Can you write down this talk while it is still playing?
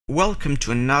Welcome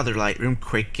to another Lightroom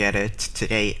quick edit.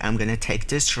 Today I'm gonna take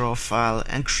this raw file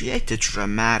and create a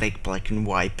dramatic black and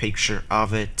white picture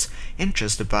of it in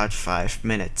just about 5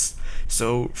 minutes.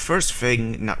 So first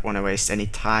thing, not wanna waste any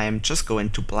time, just go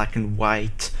into black and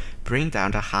white, bring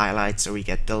down the highlights so we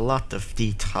get a lot of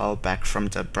detail back from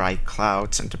the bright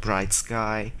clouds and the bright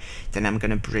sky. Then I'm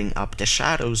gonna bring up the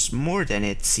shadows more than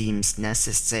it seems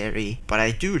necessary, but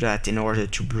I do that in order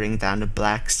to bring down the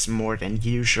blacks more than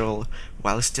usual,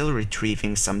 while still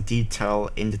retrieving some detail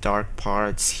in the dark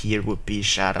parts. Here would be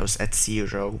shadows at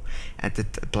 0 and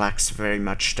the blacks very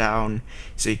much down.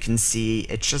 So you can see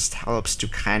it just helps to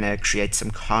kind of create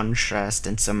some contrast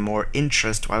and some more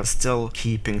interest while still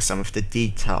keeping some of the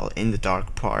detail in the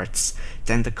dark parts.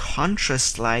 Then the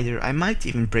contrast slider, I might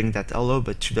even bring that a little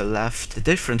bit to the left. The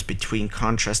difference between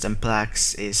contrast and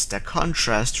blacks is that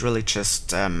contrast really just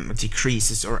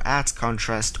decreases or adds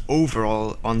contrast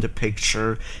overall on the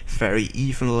picture very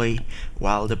evenly,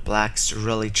 while the blacks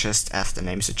really just, as the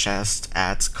name suggests,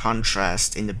 adds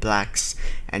contrast in the blacks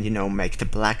and make the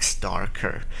blacks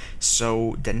darker.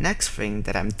 So the next thing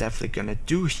that I'm definitely gonna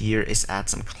do here is add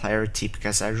some clarity,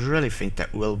 because I really think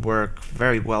that will work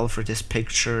very well for this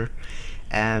picture.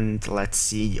 And let's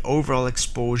see, overall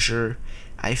exposure,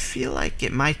 I feel like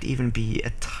it might even be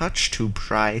a touch too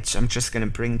bright, so I'm just gonna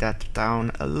bring that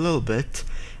down a little bit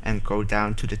and go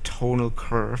down to the tonal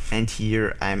curve. And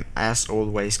here I'm, as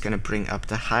always, gonna bring up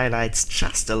the highlights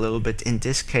just a little bit in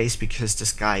this case, because the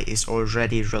sky is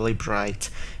already really bright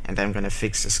and I'm gonna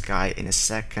fix the sky in a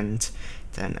second.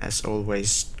 Then, as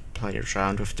always, play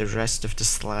around with the rest of the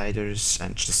sliders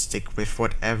and just stick with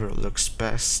whatever looks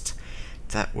best.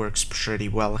 That works pretty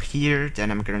well here.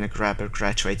 Then I'm gonna grab a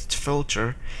graduated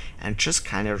filter and just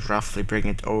kind of roughly bring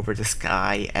it over the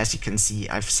sky. As you can see,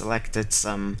 I've selected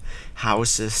some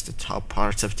houses, the top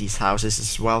parts of these houses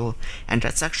as well, and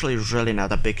that's actually really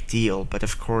not a big deal. But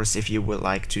of course, if you would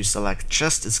like to select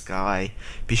just the sky,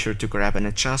 be sure to grab an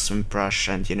adjustment brush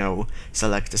and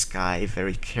select the sky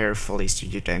very carefully so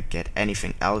you don't get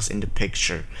anything else in the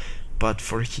picture. But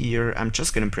for here, I'm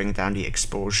just gonna bring down the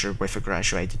exposure with a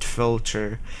graduated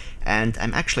filter, and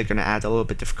I'm actually gonna add a little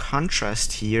bit of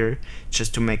contrast here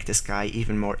just to make the sky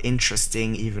even more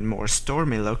interesting, even more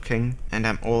stormy looking. And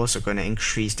I'm also gonna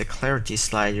increase the clarity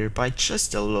slider by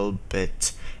just a little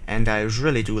bit. And I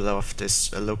really do love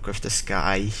this look of the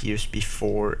sky. Here's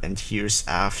before and here's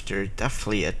after,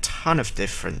 definitely a ton of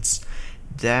difference.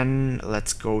 Then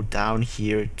let's go down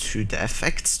here to the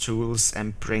effects tools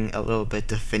and bring a little bit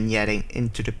of vignetting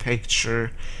into the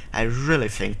picture. I really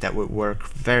think that would work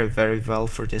very well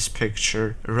for this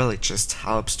picture. It really just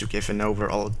helps to give an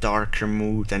overall darker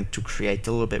mood and to create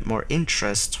a little bit more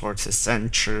interest towards the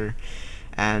center.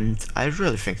 And I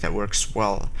really think that works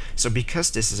well. So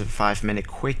because this is a 5-minute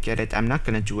quick edit, I'm not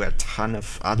gonna do a ton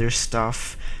of other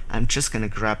stuff. I'm just gonna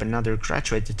grab another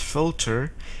graduated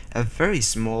filter, a very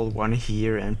small one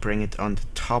here, and bring it on the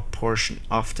top portion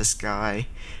of the sky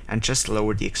and just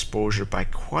lower the exposure by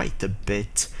quite a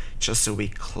bit just so we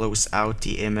close out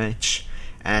the image.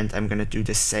 And I'm gonna do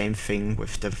the same thing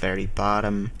with the very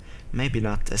bottom, maybe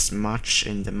not as much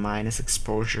in the minus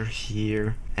exposure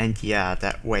here. And yeah,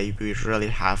 that way we really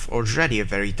have already a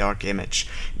very dark image.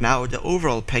 Now the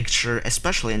overall picture,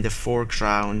 especially in the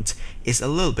foreground, is a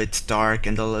little bit dark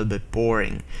and a little bit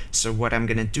boring. So what I'm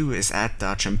gonna do is add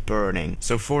dodge and burning.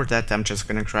 So for that I'm just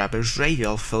gonna grab a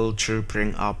radial filter,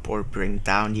 bring up or bring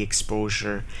down the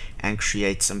exposure and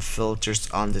create some filters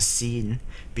on the scene.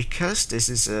 Because this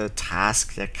is a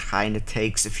task that kinda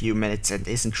takes a few minutes and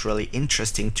isn't really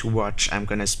interesting to watch, I'm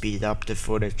gonna speed up the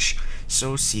footage.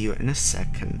 So see you in a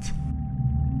second.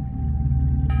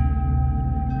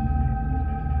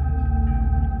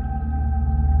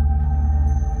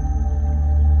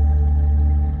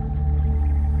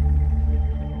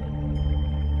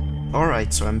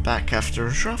 Alright, so I'm back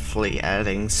after roughly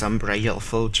adding some radial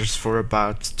filters for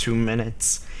about 2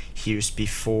 minutes. Here's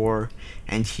before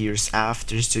and here's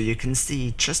after, so you can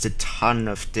see just a ton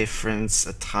of difference,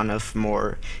 a ton of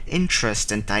more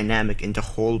interest and dynamic in the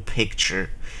whole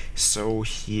picture. So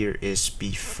here is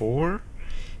before,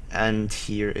 and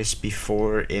here is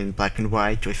before in black and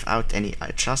white without any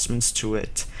adjustments to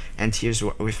it, and here's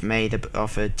what we've made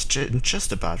of it in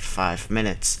just about 5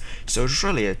 minutes. So it's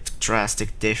really a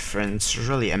drastic difference,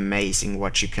 really amazing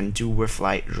what you can do with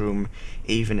Lightroom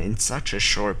even in such a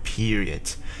short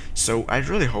period. So I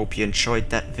really hope you enjoyed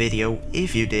that video.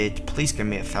 If you did, please give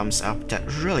me a thumbs up. That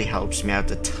really helps me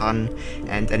out a ton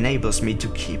and enables me to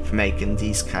keep making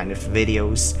these kind of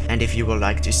videos. And if you would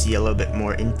like to see a little bit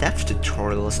more in-depth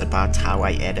tutorials about how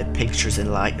I edit pictures in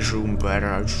Lightroom, where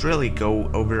I really go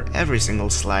over every single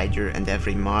slider and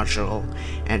every module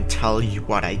and tell you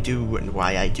what I do and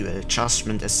why I do an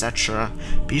adjustment, etc.,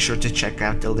 be sure to check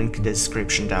out the link in the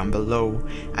description down below.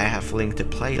 I have linked a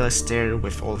playlist there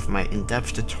with all of my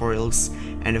in-depth tutorials,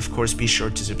 and of course be sure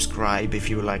to subscribe if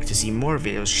you would like to see more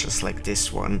videos just like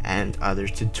this one and other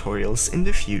tutorials in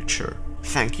the future.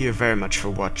 Thank you very much for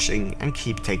watching and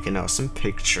keep taking awesome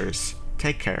pictures.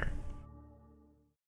 Take care.